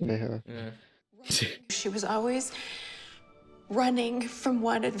not a superhero. Yeah. She was always running from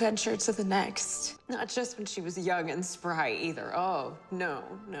one adventure to the next. Not just when she was young and spry either. Oh, no.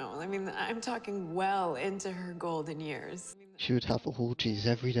 I mean, I'm talking well into her golden years. She would have orgies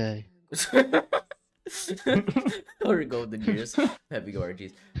every day. Or golden years, heavy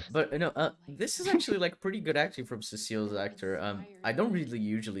orgies. But no, this is actually like pretty good acting from Cecile's actor. I don't really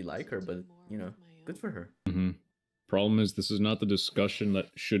usually like her, but you know, good for her. Problem is, this is not the discussion that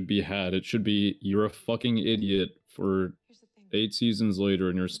should be had. It should be, you're a fucking idiot for 8 seasons later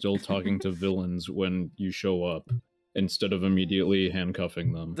and you're still talking to villains when you show up, instead of immediately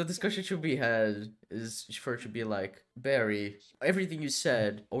handcuffing them. The discussion should be had is for it to be like, Barry, everything you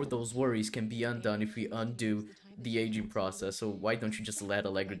said, or those worries can be undone if we undo the aging process, so why don't you just let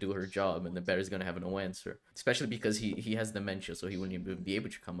Allegra do her job, and then Barry's gonna have no answer. Especially because he has dementia, so he wouldn't even be able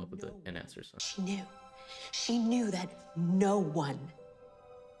to come up with an answer. So. She knew that no one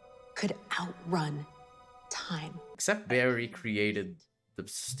could outrun time. Except Barry created the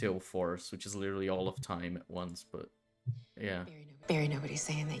still force, which is literally all of time at once, but yeah. Barry, nobody's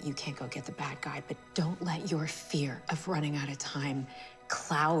saying that you can't go get the bad guy, but don't let your fear of running out of time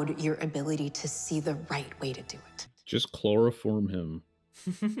cloud your ability to see the right way to do it. Just chloroform him.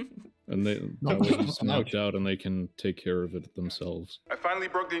 And that way he's knocked out and they can take care of it themselves. I finally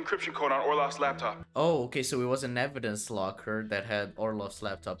broke the encryption code on Orlov's laptop. Oh, okay, so it was an evidence locker that had Orlov's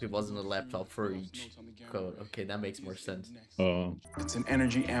laptop. It wasn't a laptop for each code. Okay, that makes more sense. It's an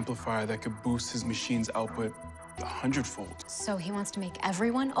energy amplifier that could boost his machine's output 100-fold. So he wants to make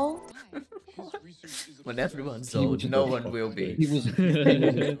everyone old? When everyone's old, no one will be. He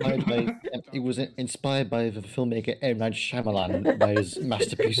was inspired by the filmmaker M. Night Shyamalan by his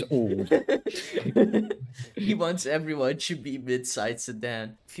masterpiece Old. He wants everyone to be mid-sized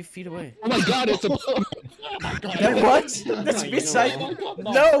sedan. A few feet away. Oh my god, it's a... What? That's mid-sized?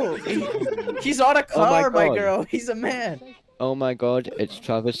 No! He's on a car, my girl. He's a man. Oh my god, it's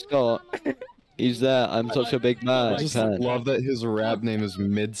Travis Scott. He's there. I'm such a big man. I just love that his rap name is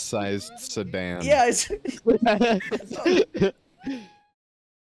Mid-Sized Sedan. Yeah, it's...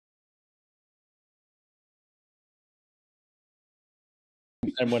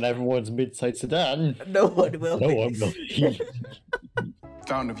 And when everyone's mid-sized sedan, no one will. No one will.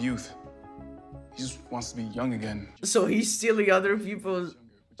 Fountain of youth. He just wants to be young again. So he's stealing other people's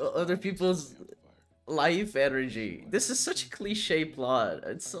life energy. This is such a cliche plot.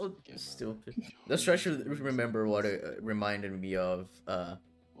 It's so stupid. Let's try to remember what it reminded me of.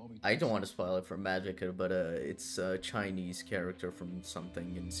 I don't want to spoil it for Magica, but it's a Chinese character from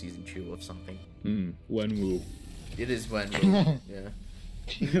something in season 2 of something. Wenwu. It is Wenwu. Yeah.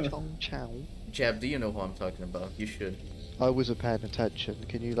 Chong Chow. Jab, do you know who I'm talking about? You should. I wasn't paying attention.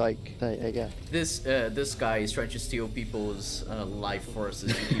 Can you like say it again? This guy is trying to steal people's life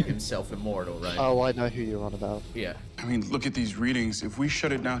forces to keep himself immortal, right? Oh, I know who you're on about. Yeah. I mean, look at these readings. If we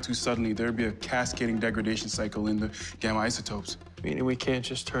shut it down too suddenly, there'd be a cascading degradation cycle in the gamma isotopes. Meaning we can't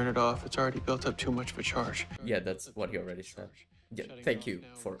just turn it off. It's already built up too much of a charge. Yeah, that's what he already said. Yeah, thank you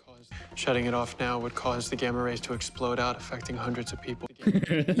for... Shutting it off now would cause the gamma rays to explode out, affecting hundreds of people.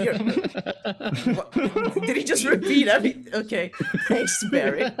 Did he just repeat every... Okay, thanks,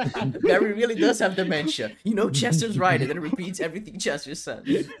 Barry. Barry really does have dementia. You know, Chester's right, and then it repeats everything Chester said.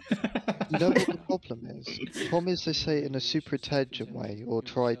 You know what the problem is? The problem is they say it in a super intelligent way, or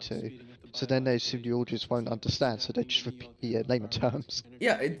try to. So then they assume the audience won't understand, so they just repeat the layman terms.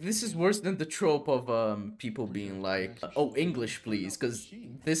 Yeah, this is worse than the trope of people being like, oh, English please, because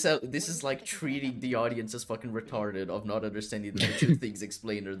this is like treating the audience as fucking retarded of not understanding that the two things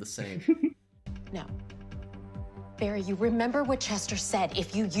explained are the same. No. Barry, you remember what Chester said.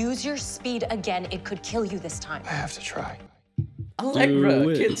 If you use your speed again, it could kill you this time. I have to try.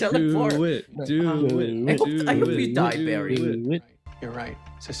 Allegra can teleport. I hope you die, Do Barry. it. You're right,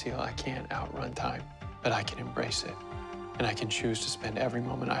 Cecile, I can't outrun time, but I can embrace it. And I can choose to spend every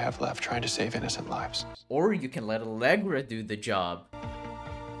moment I have left trying to save innocent lives. Or you can let Allegra do the job.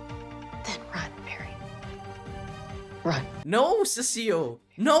 Then run, Barry. Run. No, Cecile.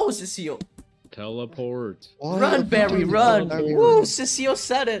 No, Cecile. Teleport. Run, Barry, run. Woo, Cecile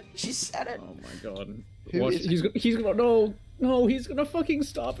said it. She said it. Oh my god. Watch, he's gonna no, he's gonna fucking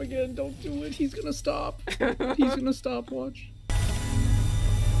stop again. Don't do it. He's gonna stop. He's gonna stop. Watch.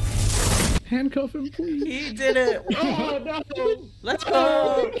 Handcuff him, please. He did it. Oh no. Let's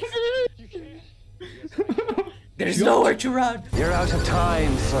go. There's nowhere to run. You're out of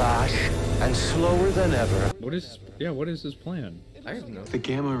time, Flash, and slower than ever. What is his plan? I don't know. The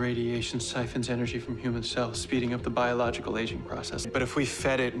gamma radiation siphons energy from human cells, speeding up the biological aging process. But if we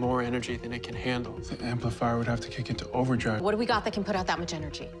fed it more energy than it can handle, The amplifier would have to kick into overdrive. What do we got that can put out that much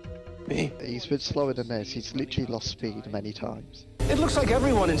energy? me. He's been slower than this. He's literally lost speed many times. It looks like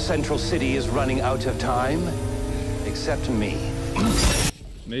everyone in Central City is running out of time, except me.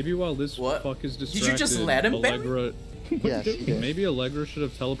 Maybe while this fuck is distracted, Did you just let him, Allegra... Yes, he did. Maybe Allegra should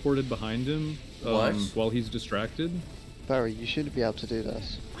have teleported behind him while he's distracted. Barry, you shouldn't be able to do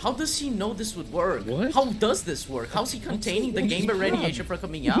this. How does he know this would work? What? How does this work? How's he containing the gamma radiation from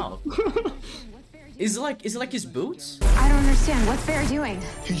coming out? Is it like his boots? I don't understand. What's Barry doing?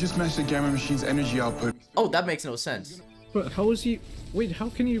 He just matched the gamma machine's energy output. Oh, that makes no sense. But how is he... Wait, how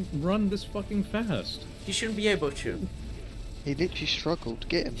can he run this fucking fast? He shouldn't be able to. He literally struggled to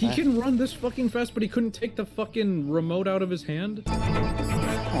get him He back. can run this fucking fast, but he couldn't take the fucking remote out of his hand?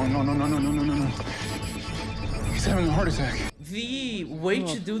 Oh, no. He's having a heart attack. The way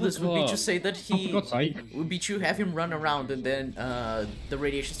to do this would be to say that would be to have him run around and then the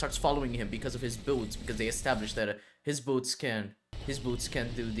radiation starts following him because of his boots, because they established that his boots can do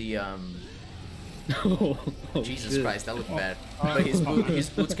the Jesus Christ, that looked bad. But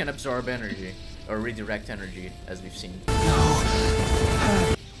his boots can absorb energy or redirect energy, as we've seen.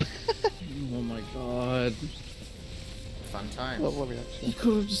 Oh my god. Fun times. He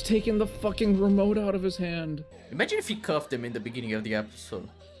could have just taken the fucking remote out of his hand. Imagine if he cuffed him in the beginning of the episode.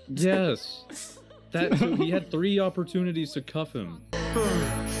 Yes. That he had 3 opportunities to cuff him.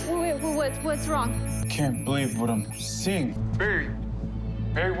 What's wrong? Can't believe what I'm seeing. Barry,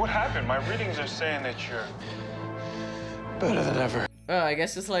 what happened? My readings are saying that you're better than ever. I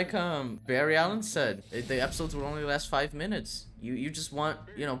guess it's like Barry Allen said, the episodes will only last 5 minutes. You just want,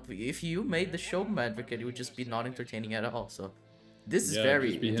 you know, if you made the show Advocate, it would just be not entertaining at all. So this is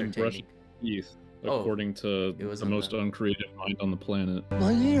very entertaining. Teeth, according to the most uncreative mind on the planet.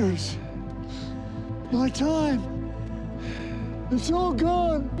 My years, my time, it's all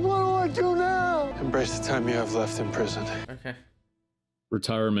gone. What do I do now? Embrace the time you have left in prison. Okay.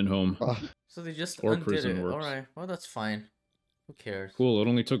 Retirement home. So they just or undid prison it. works. Alright, well that's fine. Who cares? Cool, it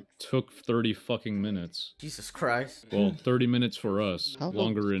only took 30 fucking minutes. Jesus Christ. Well, 30 minutes for us.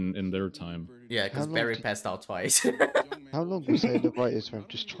 Longer in their time. Yeah, because Barry passed out twice. How long was they in the writers' room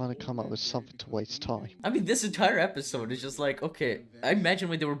just trying to come up with something to waste time? I mean, this entire episode is just like, okay, I imagine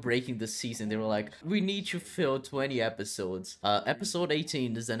when they were breaking the season, they were like, we need to fill 20 episodes. Episode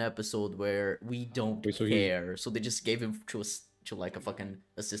 18 is an episode where we don't care. So they just gave him to like a fucking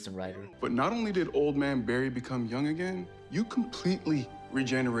assistant writer. But not only did old man Barry become young again, you completely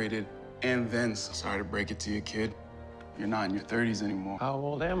regenerated and then, sorry to break it to you, kid, you're not in your 30s anymore. How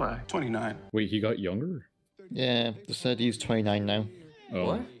old am I? 29. Wait, he got younger? Yeah, they said he's 29 now. Oh.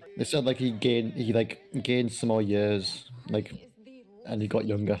 What? They said like he gained some more years, like, and he got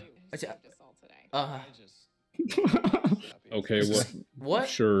younger. Okay, what? What?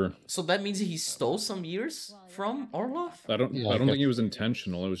 Sure. So that means he stole some years from Orlov? I don't think it was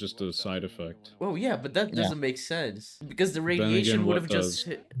intentional. It was just a side effect. Well, yeah, but that doesn't make sense because the radiation would have just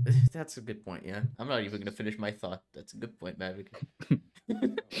hit. That's a good point. Yeah, I'm not even gonna finish my thought. That's a good point, Maverick.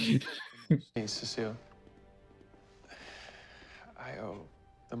 Hey, Cecile. I owe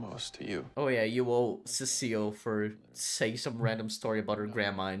the most to you. Oh yeah, you owe Cecile for saying some random story about her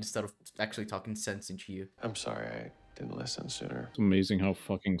grandma instead of actually talking sense into you. I'm sorry I didn't listen sooner. It's amazing how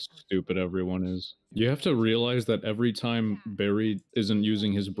fucking stupid everyone is. You have to realize that every time Barry isn't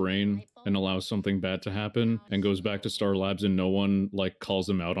using his brain and allows something bad to happen and goes back to Star Labs and no one like calls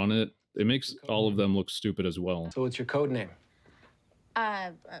him out on it, it makes all of them look stupid as well. So what's your code name?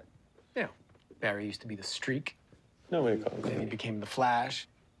 You know, Barry used to be the Streak. Nobody calls Then he became the Flash.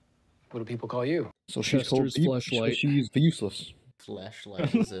 What do people call you? So she's called Fleshlight. She's useless.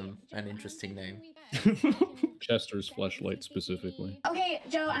 Flashlight is an interesting name. Chester's Fleshlight specifically. Okay,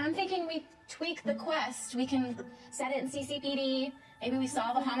 Joe, I'm thinking we tweak the quest. We can set it in CCPD. Maybe we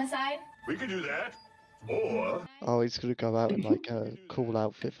solve a homicide. We could do that. Or... Oh, he's gonna go out in like a cool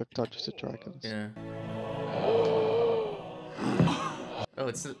outfit for Dungeons and Dragons. Yeah. Oh,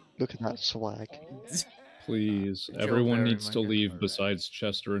 it's Look at that swag. Please, Joe everyone Barry, needs to leave besides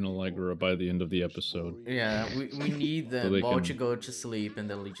Chester and Allegra by the end of the episode. Yeah, we need them So all can- to go to sleep and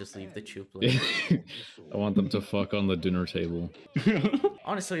then we just leave the tube. I want them to fuck on the dinner table.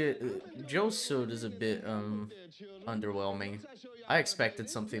 Honestly, Joe's suit is a bit underwhelming. I expected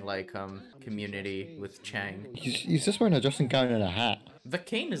something like Community with Chang. He's just wearing a dressing gown and a hat. The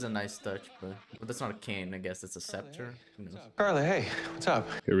cane is a nice touch, but that's not a cane. I guess it's a scepter. Who knows? Carly, hey, what's up?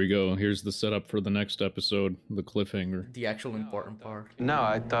 Here we go. Here's the setup for the next episode, the cliffhanger. The actual important part. No,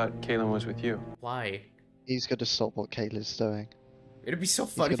 I thought Kaylin was with you. Why? He's gonna stop what Kayla's doing. It'd be so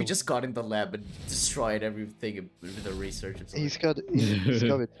fun if he just got in the lab and destroyed everything with the research and stuff. He's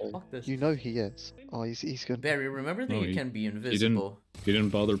going to. Fuck this. You know he is. Oh, he's going. Barry, remember that you can be invisible. He didn't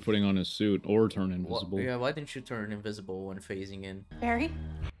bother putting on his suit or turn invisible. Yeah, why didn't you turn invisible when phasing in? Barry?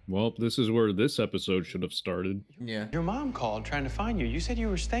 Well, this is where this episode should have started. Yeah. Your mom called trying to find you. You said you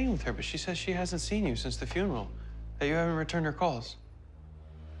were staying with her, but she says she hasn't seen you since the funeral. That you haven't returned her calls.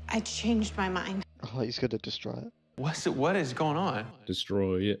 I changed my mind. Oh, he's gonna destroy it. What is going on?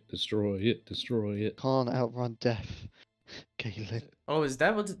 Destroy it, destroy it, destroy it. Can't outrun death, Kaylin. Oh, is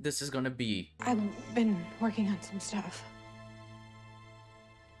that what this is gonna be? I've been working on some stuff.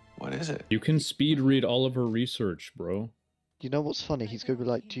 What is it? You can speed read all of her research, bro. You know what's funny? He's gonna be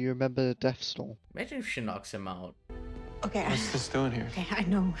like, "Do you remember Deathstorm?" Imagine if she knocks him out. Okay. What's this doing here? Okay, I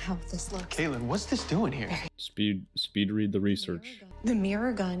know how this looks. Caitlin, what's this doing here? Speed read the research. The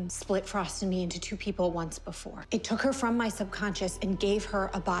mirror gun split Frost and me into two people once before. It took her from my subconscious and gave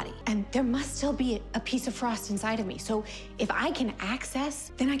her a body. And there must still be a piece of Frost inside of me. So if I can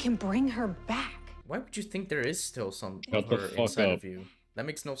access, then I can bring her back. Why would you think there is still some Shut of the her fuck inside up. of you? That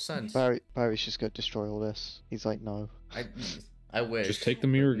makes no sense. Barry's just gonna destroy all this. He's like, no. I wish. Just take the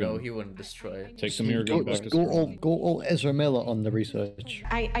mirror gun. No, he wouldn't destroy it. Take the mirror gun back to school. Go all Ezra Miller on the research.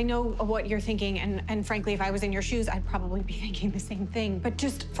 I know what you're thinking, and frankly, if I was in your shoes, I'd probably be thinking the same thing. But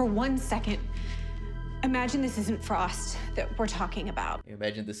just for 1 second, imagine this isn't Frost that we're talking about.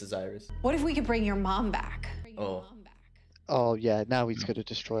 Imagine this is Iris. What if we could bring your mom back? Oh. Oh yeah, now he's gonna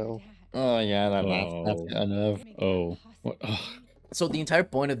destroy all. Oh yeah, that's a nerve. Oh. What? So the entire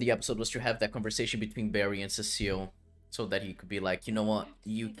point of the episode was to have that conversation between Barry and Cecile, so that he could be like, you know what,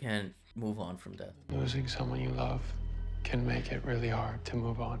 you can move on from that. Losing someone you love can make it really hard to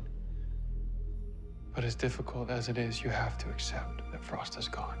move on. But as difficult as it is, you have to accept that Frost is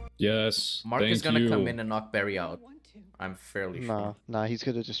gone. Yes. Mark is gonna come in and knock Barry out. I'm fairly sure. Nah, he's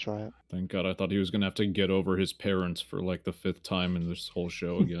gonna destroy it. Thank God, I thought he was gonna have to get over his parents for like the 5th time in this whole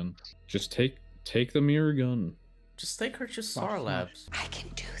show again. Just take the mirror gun. Just take her to Star Labs. I can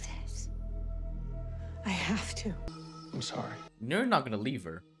do this. I have to. I'm sorry. You're not gonna leave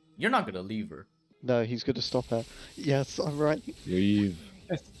her. You're not gonna leave her. No, he's gonna stop her. Yes, I'm right. Leave.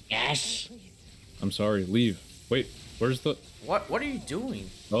 Yes. I'm sorry, leave. Wait, where's the... What are you doing?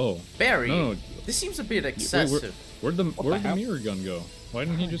 Oh. Barry, No. this seems a bit Wait, excessive. where'd the mirror gun go? Why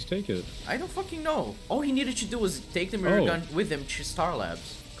didn't he just take it? I don't fucking know. All he needed to do was take the mirror Oh. gun with him to Star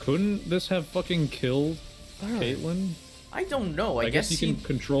Labs. Couldn't this have fucking killed Caitlin? I don't know. I guess guess you can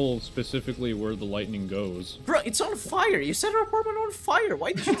control specifically where the lightning goes. Bro, it's on fire. You set her apartment on fire.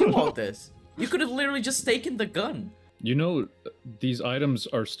 Why did you do all this? You could have literally just taken the gun. You know, these items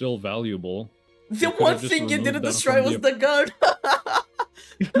are still valuable. The You could one have just thing you removed didn't them destroy from was the gun.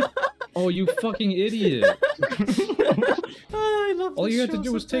 Oh, you fucking idiot! I love All this you had to show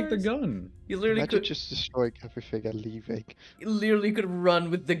do was take the sometimes. gun. You literally Imagine could just destroying everything and leaving. you literally could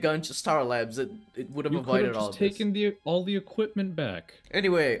run with the gun to Star Labs. It would have You could avoided have all just of this. taken all the equipment back.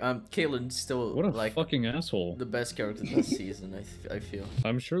 Anyway, Caitlin's still What a like fucking asshole. the best character this season. I feel.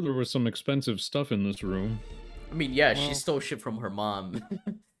 I'm sure there was some expensive stuff in this room. I mean, yeah, she stole shit from her mom,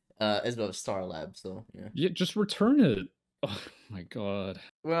 as well as Star Labs. So yeah. Yeah, just return it. Oh my god.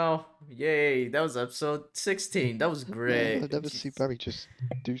 Well, yay! That was episode 16. That was great. I've never seen Barry just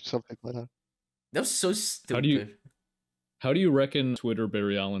do something like that. That was so stupid. How do you reckon Twitter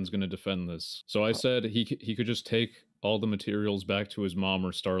Barry Allen's gonna defend this? So I said he could just take all the materials back to his mom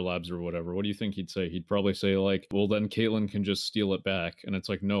or Star Labs or whatever. What do you think he'd say? He'd probably say like, well then Caitlin can just steal it back. And it's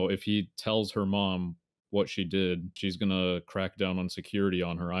like, no, if he tells her mom what she did, she's gonna crack down on security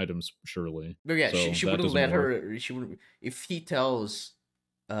on her items, surely. But yeah, So she that wouldn't doesn't let work. her. She wouldn't. If he tells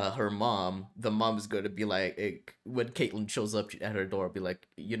her mom, the mom's gonna be like, when Caitlin shows up at her door, be like,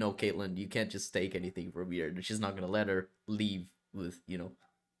 you know, Caitlin, you can't just take anything from here. She's not gonna let her leave with, you know,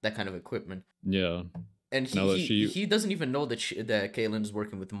 that kind of equipment. Yeah. And Now that he doesn't even know that that Caitlin is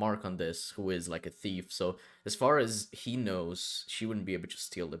working with Mark on this, who is like a thief. So as far as he knows, she wouldn't be able to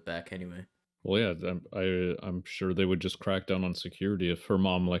steal it back anyway. Well, yeah, I'm sure they would just crack down on security if her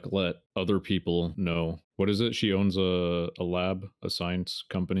mom like let other people know. What is it? She owns a lab, a science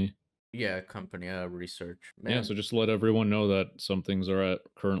company. Yeah, company research. Man. Yeah, so just let everyone know that some things are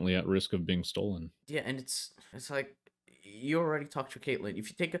currently at risk of being stolen. Yeah, and it's like you already talked to Caitlin. If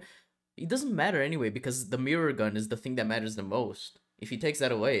you take it doesn't matter anyway because the mirror gun is the thing that matters the most. If he takes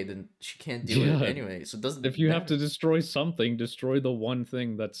that away, then she can't do it anyway. So it doesn't. If you have to destroy something, destroy the one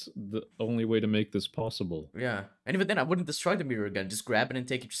thing that's the only way to make this possible. Yeah, and even then, I wouldn't destroy the mirror gun. Just grab it and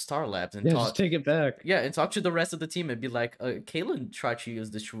take it to Star Labs and Yeah, talk. just take it back. Yeah, and talk to the rest of the team and be like, Caitlin tried to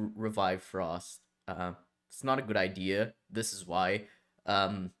use this to revive Frost. It's not a good idea. This is why.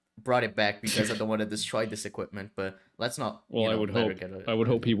 Brought it back because I don't want to destroy this equipment, but let's not. Well, you know, I would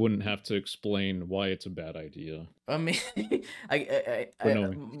hope he wouldn't have to explain why it's a bad idea. I mean,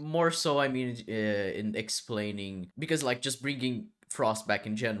 more so. I mean, in explaining because like just bringing Frost back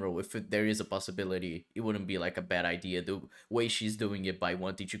in general, if there is a possibility, it wouldn't be like a bad idea. The way she's doing it by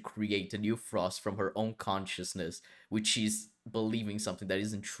wanting to create a new Frost from her own consciousness, which she's believing something that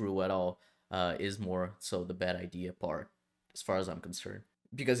isn't true at all, is more so the bad idea part, as far as I'm concerned.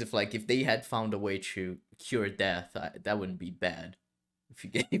 Because if they had found a way to cure death, that wouldn't be bad. If you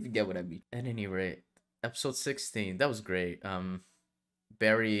get what I mean. At any rate, episode 16, that was great.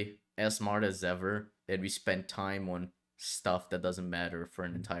 Barry as smart as ever, and we spent time on stuff that doesn't matter for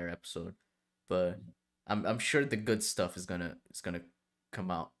an entire episode. But I'm sure the good stuff is gonna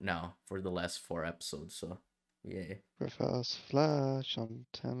come out now for the last 4 episodes. So yeah. Reverse Flash, I'm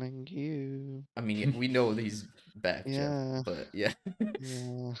telling you. I mean, we know he's back, Yeah. Jeff, but yeah.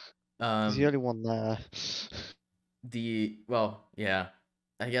 Yeah. He's the only one there. Well, yeah.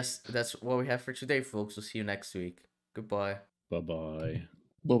 I guess that's what we have for today, folks. We'll see you next week. Goodbye. Bye-bye.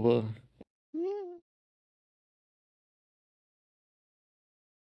 Bye-bye.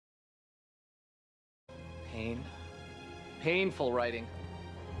 Pain. Painful writing.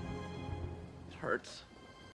 It hurts.